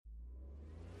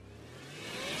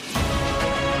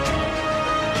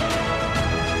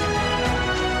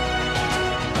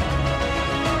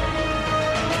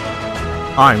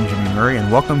I'm Jimmy Murray,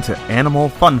 and welcome to Animal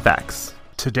Fun Facts.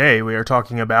 Today we are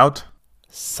talking about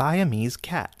Siamese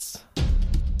cats.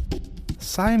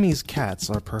 Siamese cats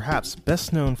are perhaps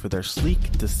best known for their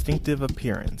sleek, distinctive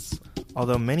appearance.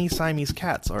 Although many Siamese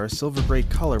cats are a silver-gray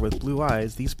color with blue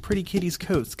eyes, these pretty kitties'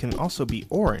 coats can also be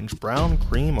orange, brown,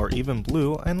 cream, or even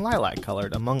blue and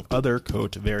lilac-colored, among other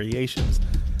coat variations.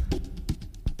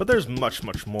 But there's much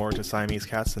more to Siamese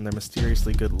cats than their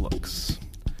mysteriously good looks.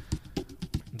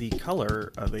 The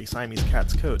color of a Siamese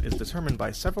cat's coat is determined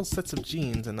by several sets of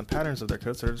genes, and the patterns of their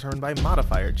coats are determined by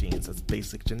modifier genes. That's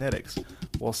basic genetics.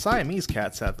 While Siamese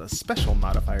cats have a special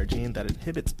modifier gene that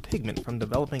inhibits pigment from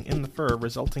developing in the fur,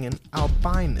 resulting in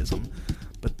albinism.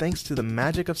 But thanks to the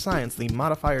magic of science, the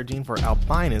modifier gene for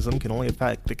albinism can only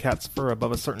affect the cat's fur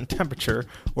above a certain temperature,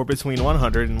 or between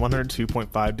 100 and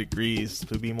 102.5 degrees,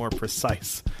 to be more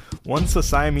precise. Once a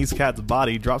Siamese cat's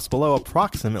body drops below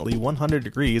approximately 100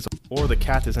 degrees, or the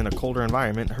cat is in a colder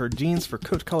environment, her genes for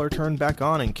coat color turn back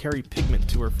on and carry pigment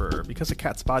to her fur. Because a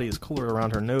cat's body is cooler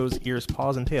around her nose, ears,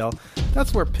 paws, and tail,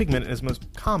 that's where pigment is most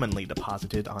commonly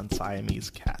deposited on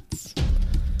Siamese cats.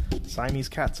 Siamese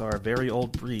cats are a very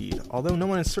old breed. Although no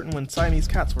one is certain when Siamese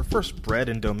cats were first bred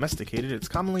and domesticated, it's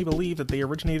commonly believed that they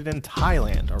originated in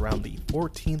Thailand around the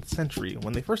 14th century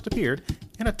when they first appeared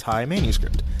in a Thai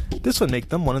manuscript. This would make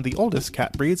them one of the oldest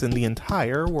cat breeds in the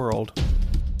entire world.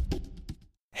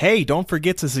 Hey, don't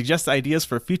forget to suggest ideas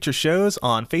for future shows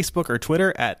on Facebook or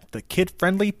Twitter at the Kid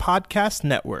Friendly Podcast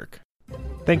Network.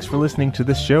 Thanks for listening to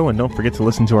this show, and don't forget to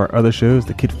listen to our other shows,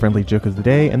 the Kid Friendly Joke of the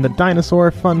Day and the Dinosaur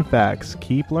Fun Facts.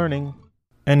 Keep learning.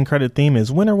 End credit theme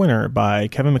is Winner Winner by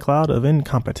Kevin MacLeod of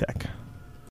Incompetech.